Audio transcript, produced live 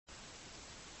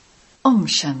Om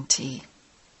Shanti.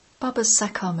 Baba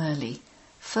Sakar Murli,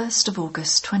 1st of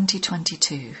August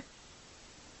 2022.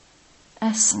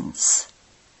 Essence.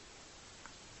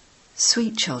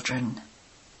 Sweet children,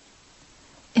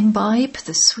 imbibe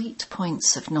the sweet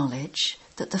points of knowledge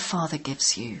that the Father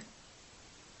gives you.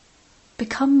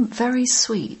 Become very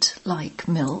sweet like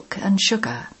milk and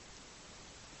sugar.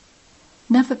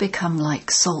 Never become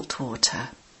like salt water.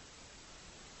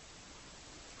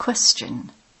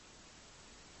 Question.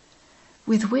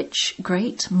 With which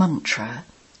great mantra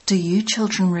do you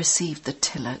children receive the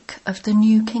tilak of the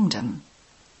new kingdom?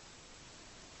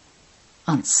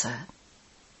 Answer.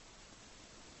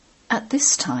 At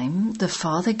this time, the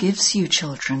Father gives you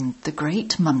children the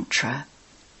great mantra.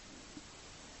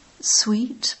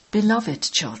 Sweet, beloved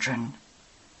children,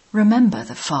 remember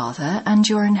the Father and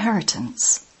your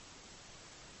inheritance.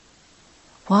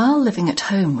 While living at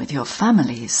home with your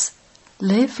families,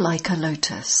 live like a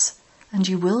lotus, and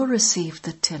you will receive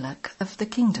the tilak of the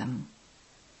kingdom.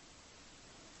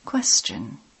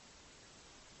 Question.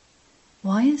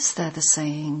 Why is there the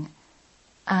saying,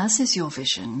 as is your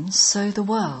vision, so the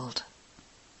world?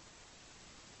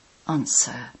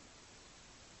 Answer.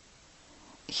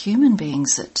 Human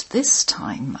beings at this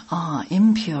time are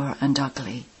impure and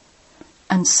ugly,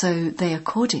 and so they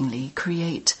accordingly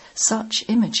create such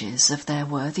images of their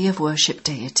worthy of worship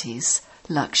deities,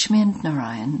 Lakshmi and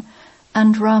Narayan,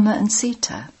 and Rama and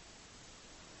Sita.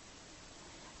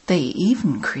 They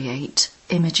even create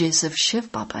images of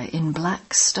Shiv Baba in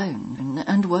black stone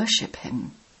and worship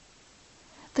him.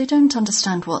 They don't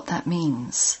understand what that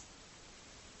means.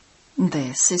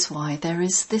 This is why there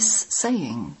is this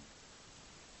saying.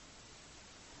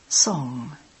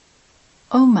 Song.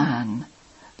 O man,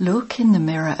 look in the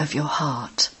mirror of your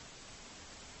heart.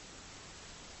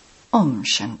 Om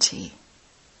Shanti.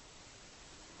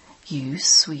 You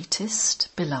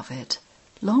sweetest, beloved,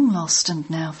 long lost and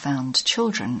now found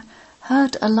children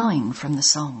heard a line from the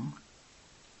song.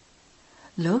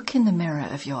 Look in the mirror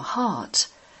of your heart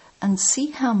and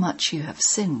see how much you have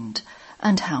sinned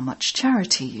and how much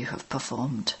charity you have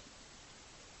performed.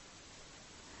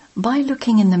 By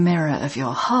looking in the mirror of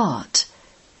your heart,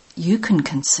 you can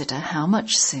consider how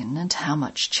much sin and how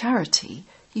much charity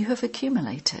you have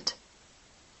accumulated.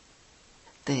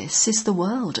 This is the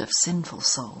world of sinful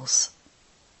souls.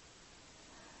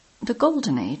 The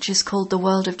Golden Age is called the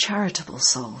world of charitable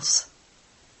souls.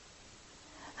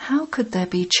 How could there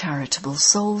be charitable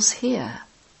souls here?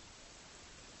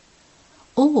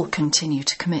 All continue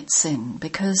to commit sin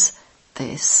because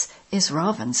this is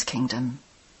Ravan's kingdom.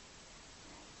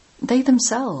 They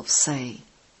themselves say,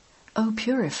 O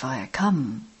purifier,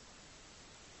 come.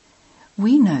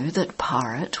 We know that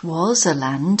Bharat was a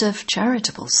land of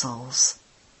charitable souls.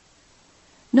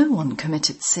 No one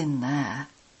committed sin there.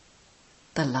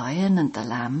 The lion and the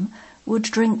lamb would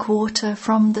drink water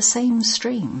from the same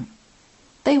stream.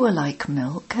 They were like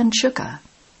milk and sugar.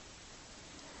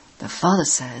 The Father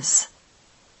says,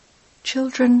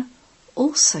 children,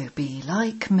 also be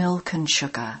like milk and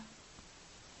sugar.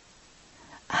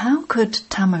 How could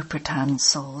Tamopradhan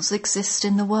souls exist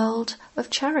in the world of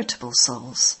charitable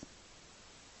souls?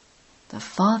 The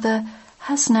Father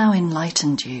has now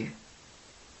enlightened you.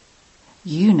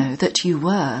 You know that you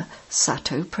were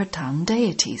Satopradhan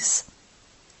deities.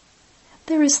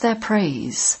 There is their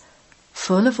praise,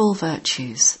 full of all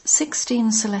virtues,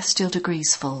 16 celestial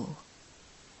degrees full.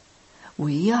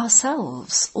 We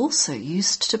ourselves also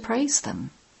used to praise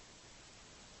them.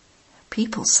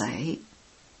 People say,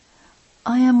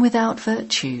 I am without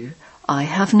virtue, I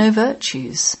have no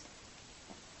virtues.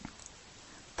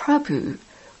 Prabhu,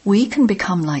 we can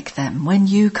become like them when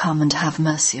you come and have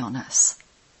mercy on us.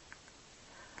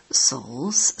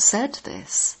 Souls said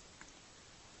this.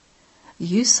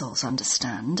 You souls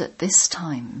understand at this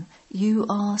time you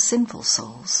are sinful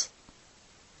souls.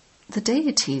 The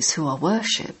deities who are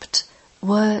worshipped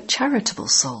were charitable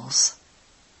souls.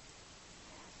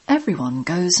 Everyone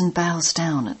goes and bows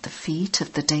down at the feet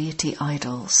of the deity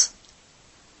idols.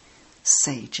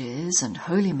 Sages and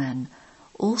holy men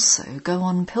also go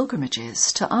on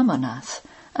pilgrimages to Amarnath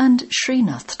and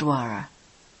Srinath Dwara.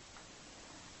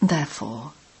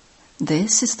 Therefore,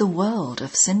 this is the world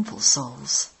of sinful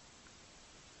souls.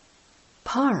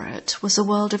 Bharat was a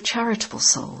world of charitable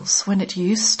souls when it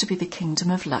used to be the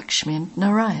kingdom of Lakshmi and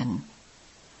Narayan.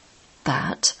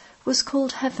 That was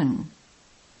called heaven.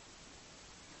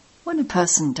 When a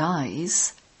person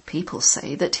dies, people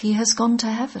say that he has gone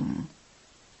to heaven.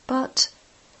 But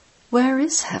where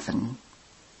is heaven?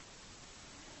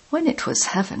 When it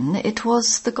was heaven, it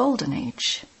was the Golden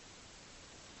Age.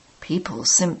 People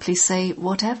simply say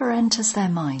whatever enters their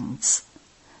minds.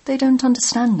 They don't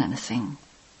understand anything.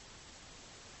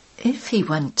 If he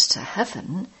went to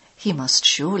heaven, he must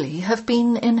surely have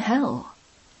been in hell.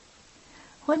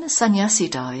 When a sannyasi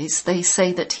dies, they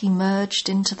say that he merged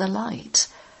into the light,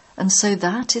 and so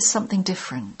that is something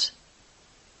different.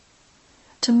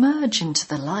 To merge into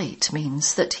the light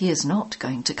means that he is not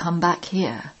going to come back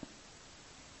here.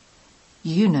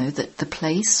 You know that the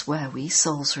place where we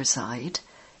souls reside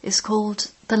is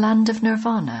called the land of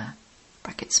nirvana,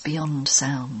 brackets beyond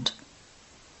sound.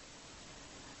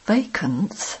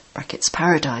 Vaikuntha, brackets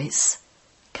paradise,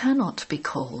 cannot be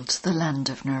called the land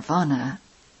of nirvana.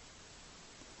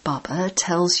 Baba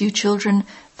tells you children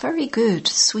very good,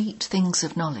 sweet things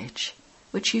of knowledge,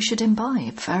 which you should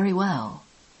imbibe very well.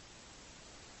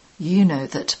 You know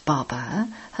that Baba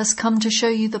has come to show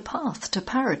you the path to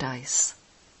paradise.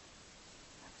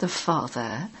 The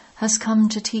Father has come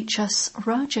to teach us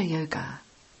Raja Yoga.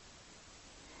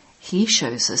 He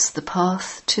shows us the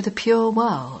path to the pure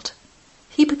world.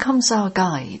 He becomes our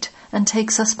guide and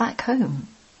takes us back home.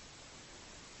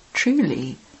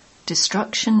 Truly,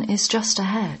 destruction is just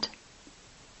ahead.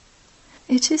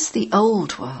 It is the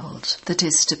old world that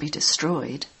is to be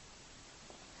destroyed.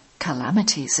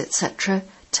 Calamities, etc.,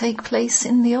 take place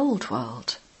in the old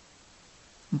world.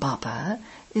 Baba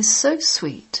is so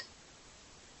sweet.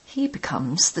 He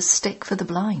becomes the stick for the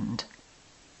blind.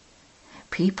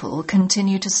 People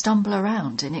continue to stumble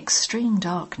around in extreme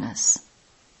darkness.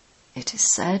 It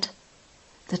is said,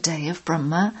 the day of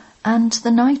Brahma and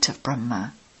the night of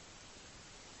Brahma.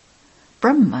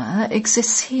 Brahma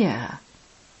exists here.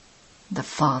 The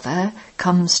Father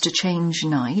comes to change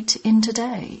night into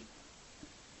day.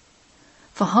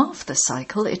 For half the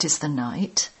cycle it is the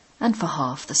night, and for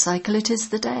half the cycle it is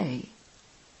the day.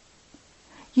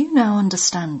 You now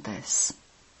understand this.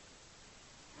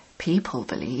 People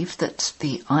believe that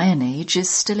the Iron Age is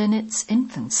still in its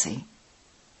infancy.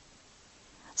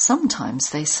 Sometimes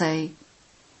they say,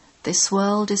 this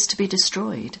world is to be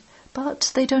destroyed,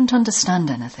 but they don't understand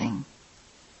anything.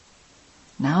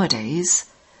 Nowadays,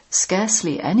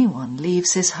 scarcely anyone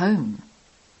leaves his home.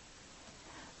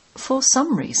 For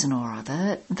some reason or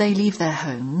other, they leave their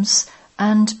homes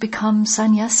and become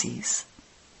sannyasis.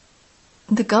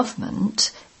 The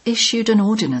government issued an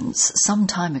ordinance some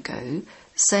time ago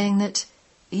saying that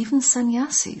even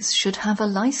sannyasis should have a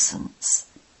license.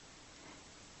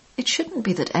 It shouldn't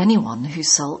be that anyone who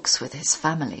sulks with his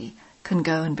family can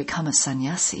go and become a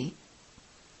sannyasi.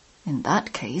 In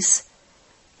that case,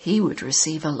 he would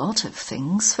receive a lot of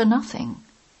things for nothing.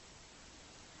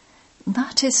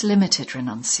 That is limited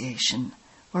renunciation,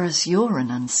 whereas your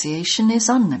renunciation is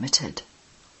unlimited.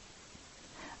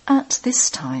 At this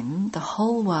time, the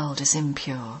whole world is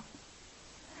impure.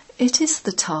 It is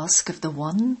the task of the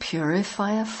one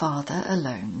purifier Father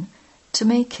alone to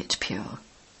make it pure.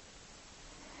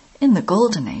 In the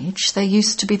Golden Age, there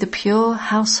used to be the pure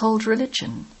household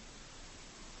religion.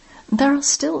 There are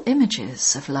still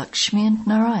images of Lakshmi and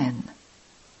Narayan.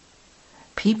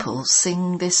 People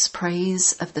sing this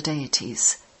praise of the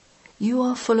deities. You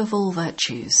are full of all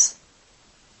virtues.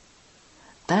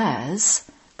 Theirs,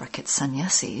 brackets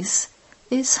sannyasis,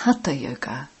 is Hatha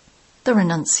Yoga, the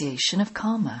renunciation of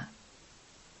karma.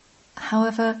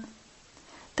 However,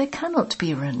 there cannot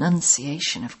be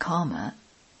renunciation of karma.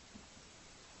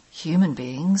 Human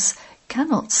beings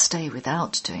cannot stay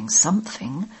without doing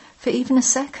something for even a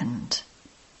second.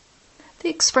 The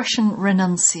expression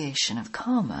renunciation of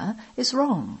karma is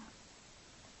wrong.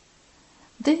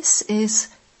 This is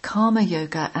Karma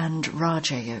Yoga and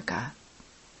Raja Yoga.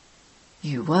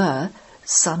 You were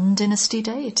Sun Dynasty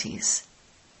deities.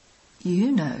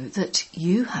 You know that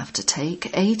you have to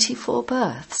take 84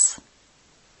 births.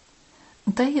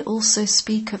 They also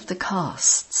speak of the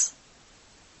castes.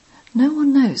 No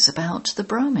one knows about the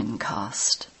Brahmin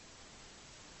caste.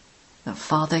 The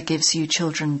Father gives you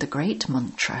children the great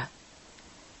mantra.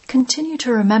 Continue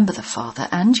to remember the Father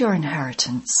and your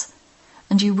inheritance,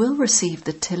 and you will receive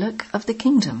the tilak of the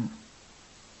kingdom.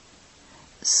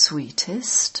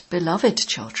 Sweetest, beloved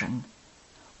children,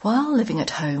 while living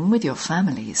at home with your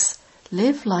families,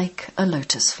 live like a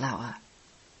lotus flower.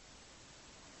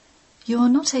 You are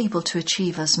not able to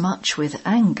achieve as much with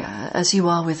anger as you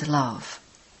are with love.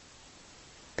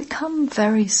 Become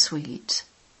very sweet.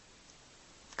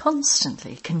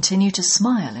 Constantly continue to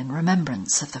smile in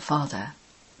remembrance of the Father.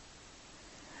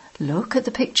 Look at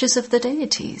the pictures of the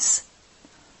deities.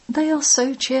 They are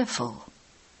so cheerful.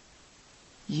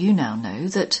 You now know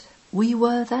that we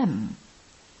were them.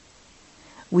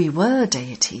 We were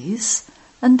deities,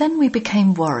 and then we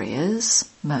became warriors,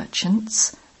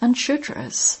 merchants, and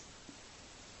Shudras.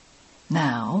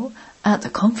 Now, at the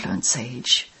confluence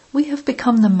age, we have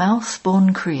become the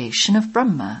mouth-born creation of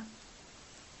Brahma.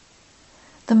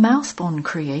 The mouth-born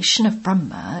creation of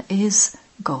Brahma is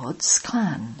God's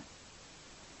clan.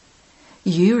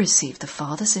 You receive the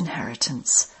Father's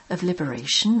inheritance of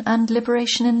liberation and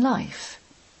liberation in life.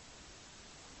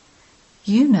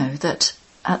 You know that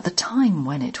at the time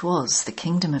when it was the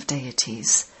kingdom of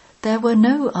deities, there were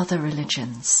no other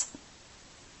religions.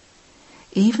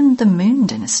 Even the Moon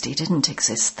dynasty didn't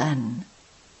exist then.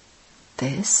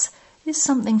 This is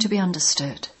something to be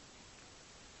understood.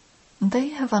 They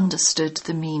have understood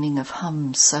the meaning of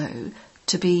Hum So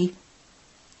to be,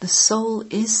 the soul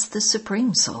is the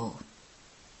supreme soul.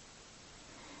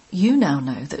 You now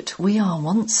know that we are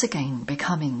once again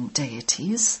becoming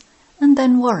deities and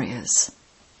then warriors.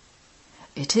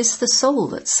 It is the soul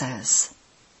that says,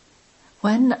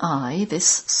 when I,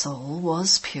 this soul,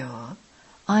 was pure,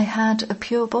 I had a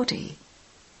pure body.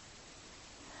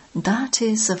 That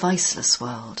is a viceless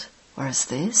world, whereas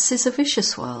this is a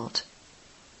vicious world.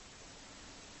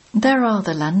 There are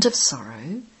the land of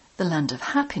sorrow, the land of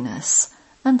happiness,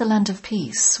 and the land of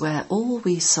peace, where all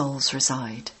we souls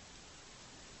reside.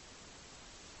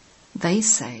 They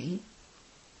say,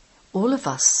 all of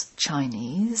us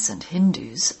Chinese and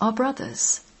Hindus are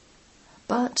brothers,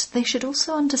 but they should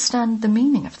also understand the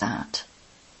meaning of that.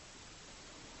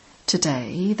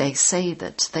 Today they say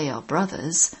that they are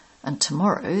brothers, and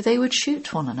tomorrow they would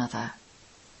shoot one another.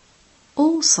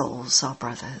 All souls are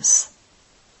brothers.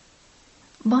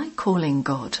 By calling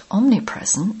God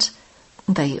omnipresent,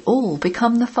 they all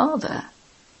become the Father.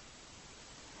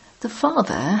 The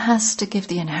Father has to give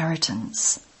the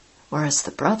inheritance, whereas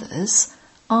the brothers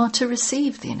are to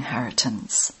receive the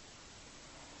inheritance.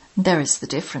 There is the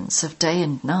difference of day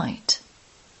and night.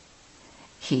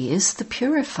 He is the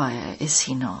purifier, is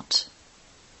he not?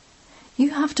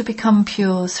 You have to become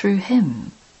pure through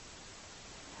him.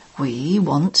 We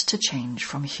want to change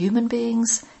from human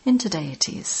beings into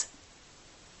deities.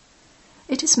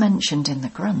 It is mentioned in the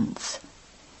Granth.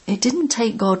 It didn't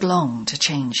take God long to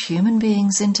change human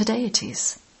beings into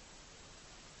deities.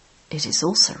 It is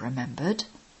also remembered,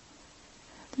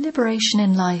 liberation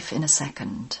in life in a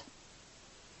second.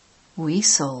 We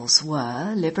souls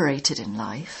were liberated in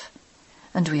life,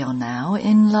 and we are now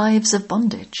in lives of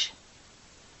bondage.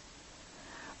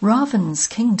 Ravan's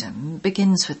kingdom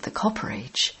begins with the Copper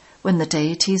Age, when the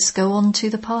deities go on to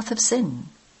the path of sin.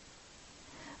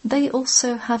 They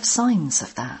also have signs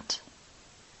of that.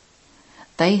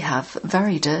 They have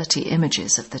very dirty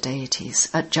images of the deities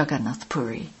at Jagannath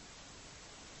Puri.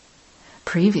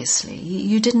 Previously,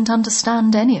 you didn't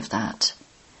understand any of that,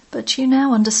 but you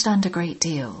now understand a great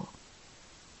deal.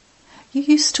 You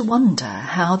used to wonder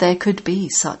how there could be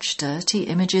such dirty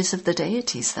images of the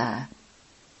deities there.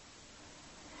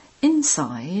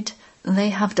 Inside,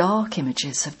 they have dark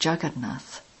images of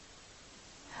Jagannath.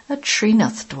 At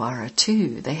Srinath Dwara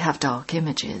too, they have dark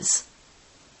images.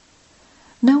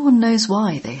 No one knows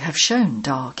why they have shown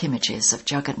dark images of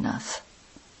Jagannath.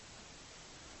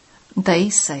 They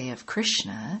say of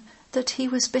Krishna that he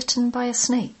was bitten by a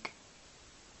snake.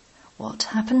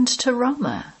 What happened to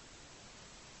Rama?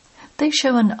 They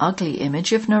show an ugly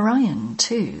image of Narayan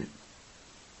too.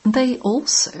 They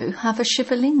also have a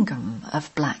Shivalingam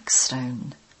of black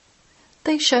stone.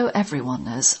 They show everyone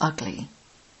as ugly.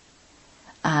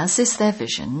 As is their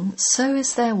vision, so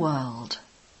is their world.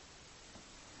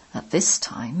 At this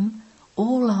time,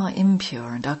 all are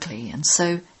impure and ugly, and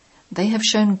so they have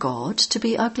shown God to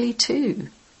be ugly too.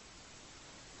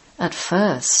 At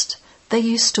first, they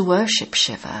used to worship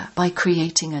Shiva by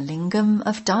creating a lingam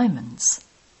of diamonds.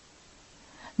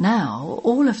 Now,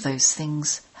 all of those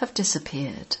things have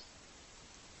disappeared.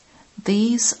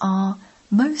 These are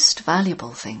most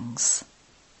valuable things.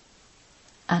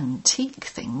 Antique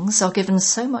things are given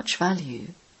so much value.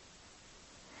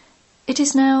 It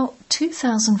is now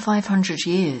 2,500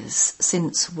 years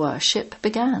since worship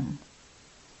began.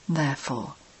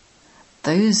 Therefore,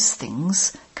 those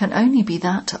things can only be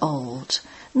that old,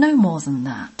 no more than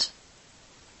that.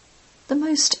 The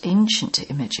most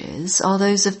ancient images are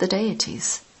those of the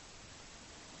deities.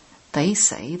 They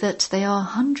say that they are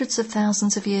hundreds of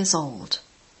thousands of years old.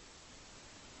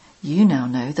 You now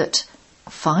know that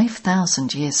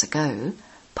 5,000 years ago,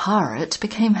 Bharat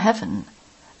became heaven,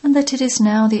 and that it is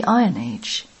now the Iron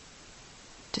Age.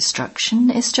 Destruction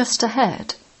is just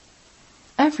ahead.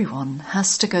 Everyone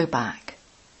has to go back.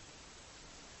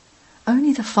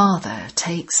 Only the Father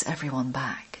takes everyone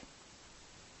back.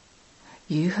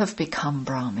 You have become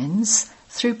Brahmins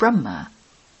through Brahma,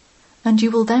 and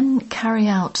you will then carry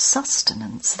out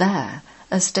sustenance there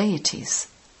as deities.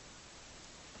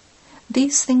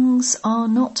 These things are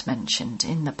not mentioned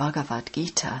in the Bhagavad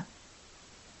Gita.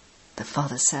 The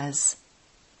Father says,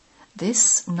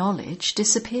 this knowledge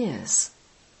disappears.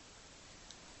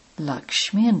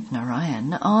 Lakshmi and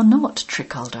Narayan are not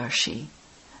Trikaldarshi,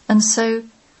 and so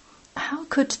how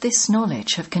could this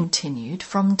knowledge have continued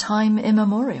from time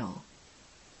immemorial?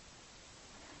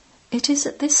 It is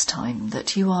at this time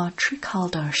that you are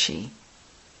Trikaldarshi.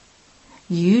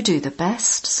 You do the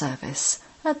best service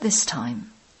at this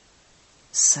time.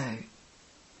 So,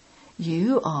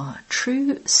 you are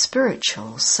true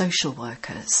spiritual social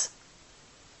workers.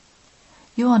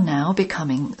 You are now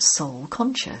becoming soul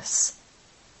conscious.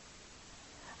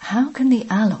 How can the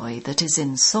alloy that is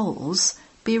in souls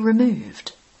be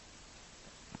removed?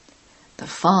 The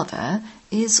Father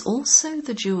is also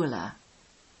the jeweller.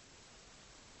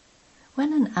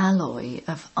 When an alloy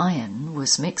of iron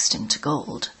was mixed into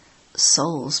gold,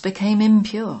 souls became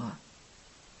impure.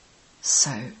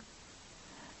 So,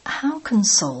 how can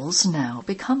souls now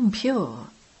become pure?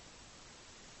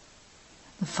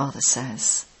 The Father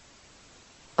says,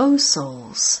 O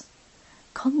souls,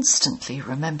 constantly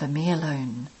remember me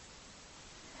alone.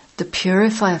 The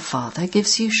Purifier Father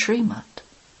gives you Srimad.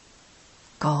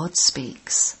 God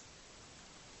speaks.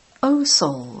 O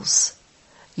souls,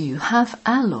 you have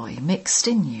alloy mixed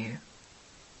in you.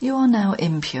 You are now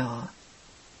impure.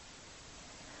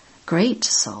 Great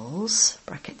souls,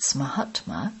 brackets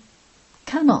Mahatma,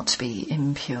 cannot be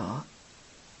impure.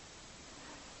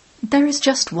 There is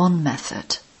just one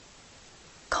method.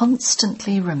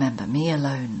 Constantly remember me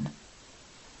alone.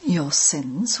 Your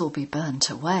sins will be burnt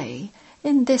away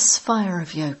in this fire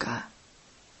of yoga.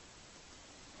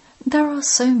 There are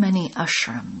so many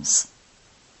ashrams.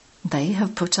 They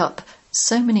have put up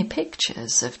so many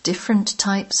pictures of different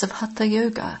types of hatha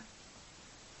yoga.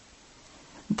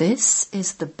 This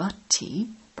is the bhatti,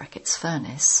 brackets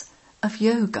furnace, of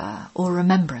yoga or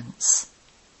remembrance.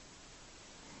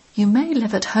 You may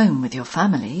live at home with your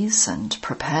families and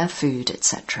prepare food,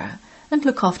 etc., and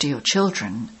look after your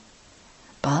children,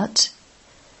 but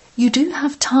you do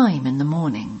have time in the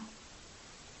morning.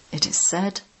 It is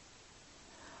said,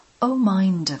 O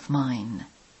mind of mine,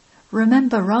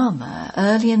 remember Rama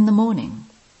early in the morning.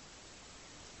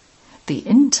 The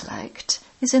intellect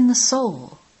is in the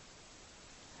soul.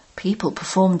 People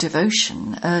perform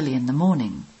devotion early in the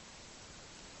morning.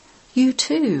 You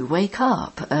too wake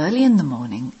up early in the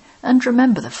morning and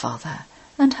remember the Father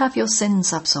and have your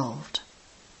sins absolved.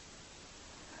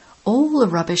 All the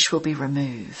rubbish will be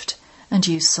removed and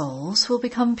you souls will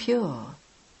become pure.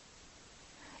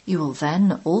 You will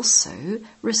then also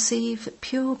receive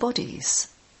pure bodies.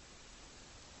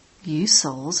 You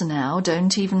souls now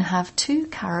don't even have 2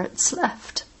 carats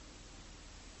left.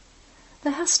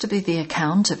 There has to be the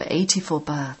account of 84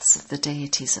 births of the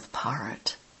deities of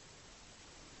Bharat.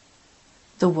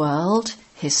 The world,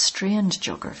 history and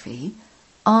geography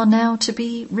are now to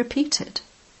be repeated.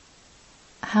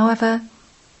 However,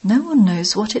 no one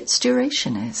knows what its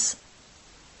duration is.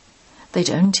 They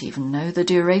don't even know the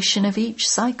duration of each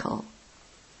cycle.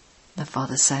 The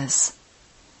Father says,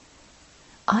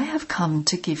 I have come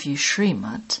to give you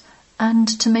Srimad and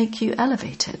to make you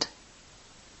elevated.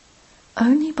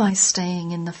 Only by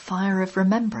staying in the fire of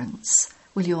remembrance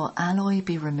will your alloy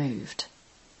be removed.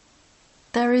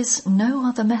 There is no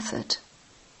other method.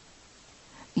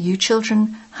 You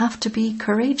children have to be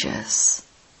courageous.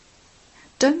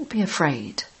 Don't be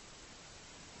afraid.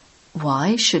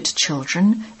 Why should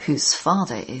children whose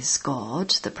father is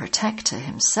God, the protector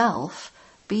himself,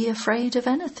 be afraid of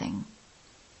anything?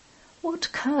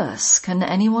 What curse can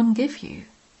anyone give you?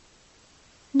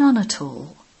 None at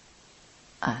all.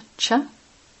 Acha.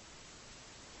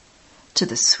 To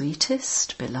the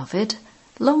sweetest, beloved,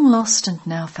 long lost and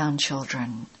now found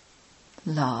children,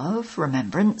 love,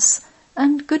 remembrance,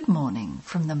 and good morning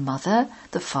from the mother,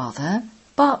 the father,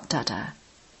 Bap Dada.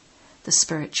 The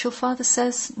spiritual father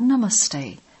says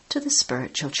Namaste to the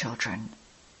spiritual children.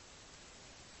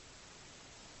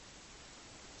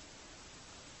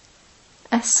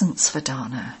 Essence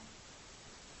Vedana.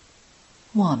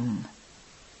 1.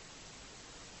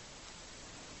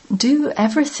 Do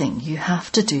everything you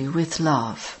have to do with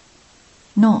love,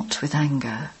 not with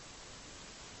anger.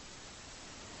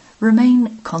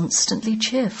 Remain constantly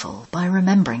cheerful by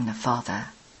remembering the Father.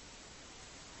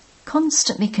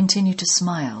 Constantly continue to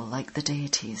smile like the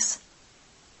deities.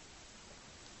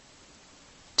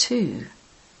 2.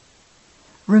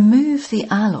 Remove the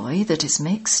alloy that is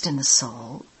mixed in the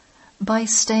soul by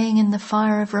staying in the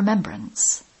fire of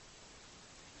remembrance.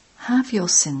 Have your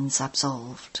sins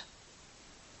absolved.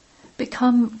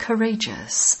 Become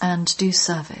courageous and do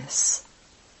service.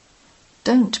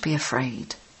 Don't be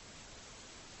afraid.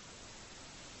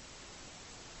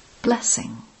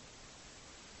 Blessing.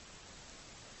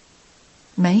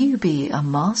 May you be a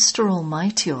master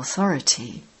almighty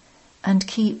authority and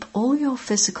keep all your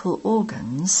physical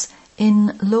organs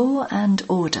in law and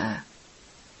order.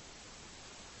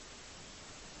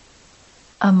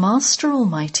 A Master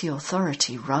Almighty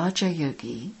Authority Raja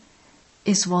Yogi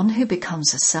is one who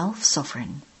becomes a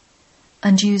self-sovereign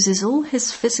and uses all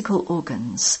his physical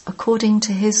organs according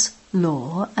to his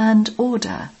law and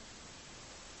order.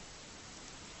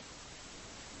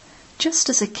 Just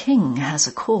as a king has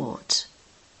a court,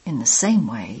 in the same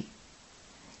way,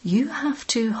 you have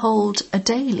to hold a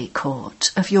daily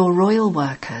court of your royal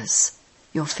workers,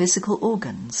 your physical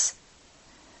organs,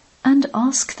 and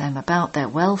ask them about their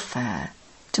welfare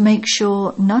to make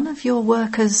sure none of your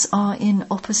workers are in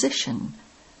opposition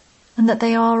and that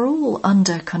they are all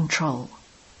under control.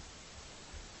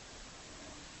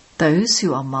 Those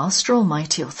who are Master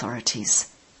Almighty Authorities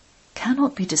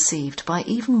cannot be deceived by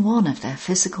even one of their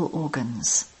physical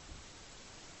organs.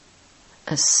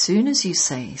 As soon as you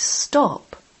say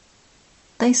stop,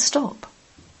 they stop.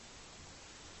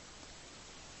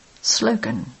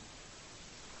 Slogan: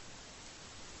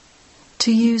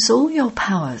 to use all your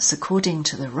powers according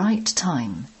to the right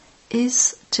time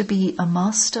is to be a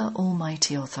Master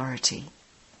Almighty Authority.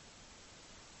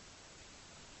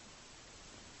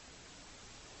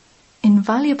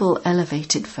 Invaluable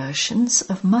elevated versions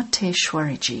of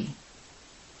Mateshwariji.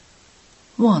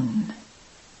 1.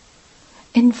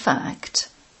 In fact,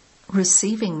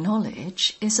 receiving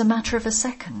knowledge is a matter of a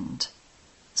second.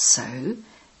 So,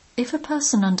 if a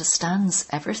person understands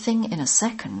everything in a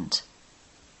second,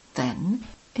 then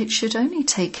it should only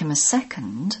take him a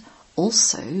second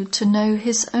also to know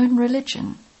his own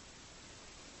religion.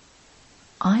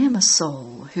 I am a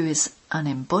soul who is an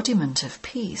embodiment of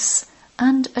peace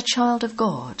and a child of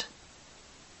God.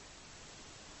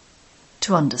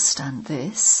 To understand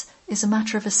this is a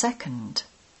matter of a second,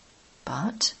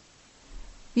 but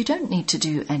you don't need to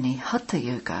do any hatha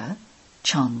yoga,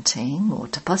 chanting or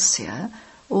tapasya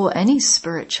or any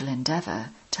spiritual endeavour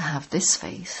to have this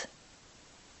faith.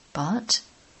 But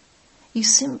you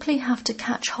simply have to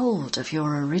catch hold of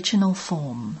your original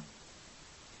form.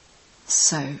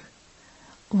 So,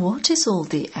 what is all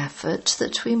the effort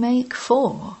that we make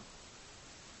for?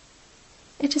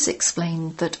 It is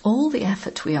explained that all the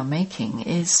effort we are making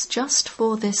is just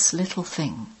for this little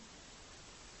thing.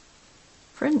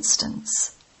 For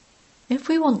instance, if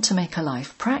we want to make a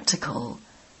life practical,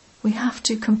 we have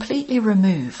to completely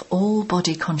remove all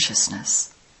body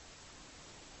consciousness.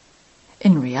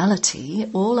 In reality,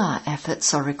 all our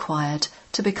efforts are required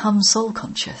to become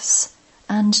soul-conscious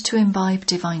and to imbibe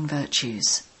divine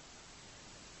virtues.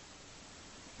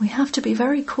 We have to be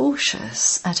very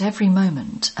cautious at every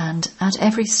moment and at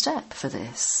every step for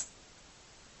this.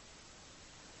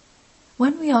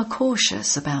 When we are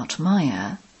cautious about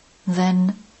Maya,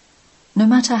 then, no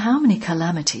matter how many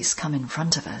calamities come in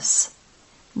front of us,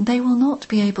 they will not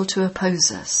be able to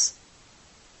oppose us.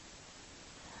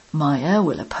 Maya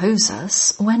will oppose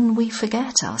us when we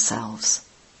forget ourselves.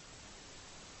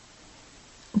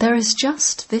 There is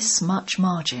just this much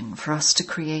margin for us to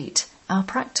create our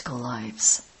practical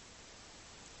lives.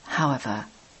 However,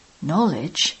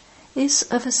 knowledge is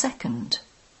of a second.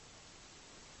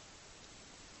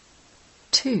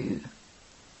 2.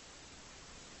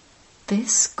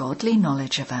 This godly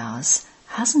knowledge of ours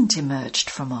hasn't emerged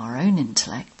from our own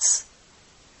intellects,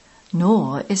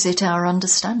 nor is it our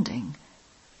understanding,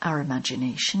 our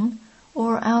imagination,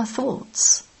 or our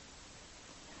thoughts.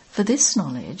 For this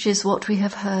knowledge is what we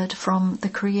have heard from the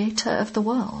Creator of the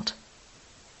world.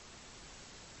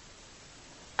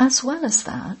 As well as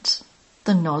that,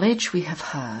 the knowledge we have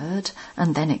heard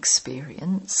and then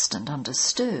experienced and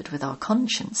understood with our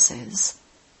consciences,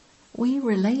 we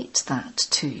relate that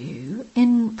to you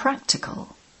in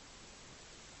practical.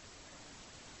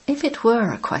 If it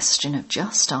were a question of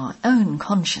just our own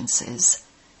consciences,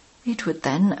 it would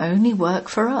then only work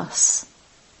for us.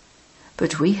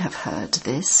 But we have heard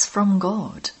this from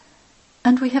God,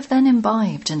 and we have then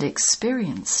imbibed and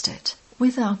experienced it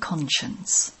with our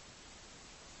conscience.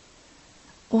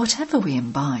 Whatever we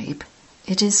imbibe,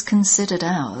 it is considered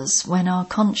ours when our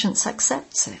conscience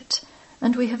accepts it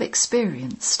and we have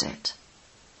experienced it.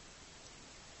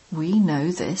 We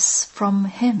know this from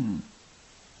Him.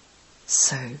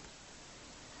 So,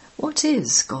 what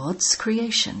is God's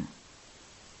creation?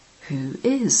 Who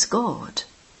is God?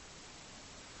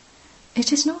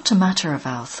 It is not a matter of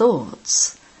our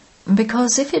thoughts,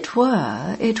 because if it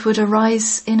were, it would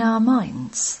arise in our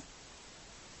minds.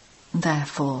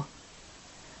 Therefore,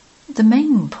 the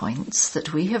main points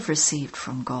that we have received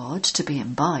from God to be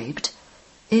imbibed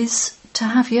is to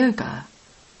have yoga.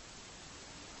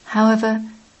 However,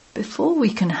 before we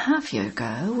can have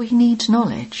yoga, we need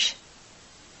knowledge.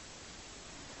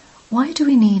 Why do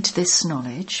we need this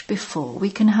knowledge before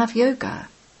we can have yoga?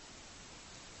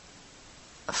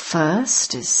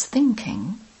 First is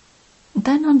thinking,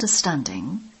 then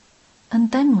understanding,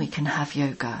 and then we can have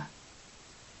yoga.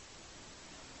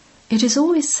 It is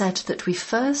always said that we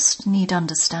first need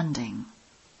understanding.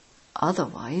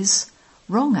 Otherwise,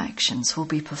 wrong actions will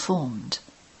be performed,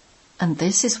 and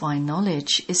this is why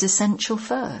knowledge is essential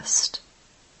first.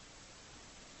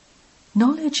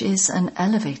 Knowledge is an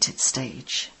elevated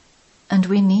stage, and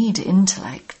we need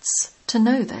intellects to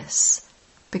know this,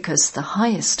 because the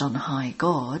highest on high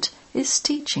God is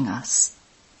teaching us.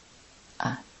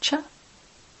 Acha.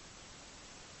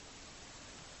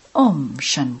 Om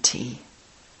Shanti.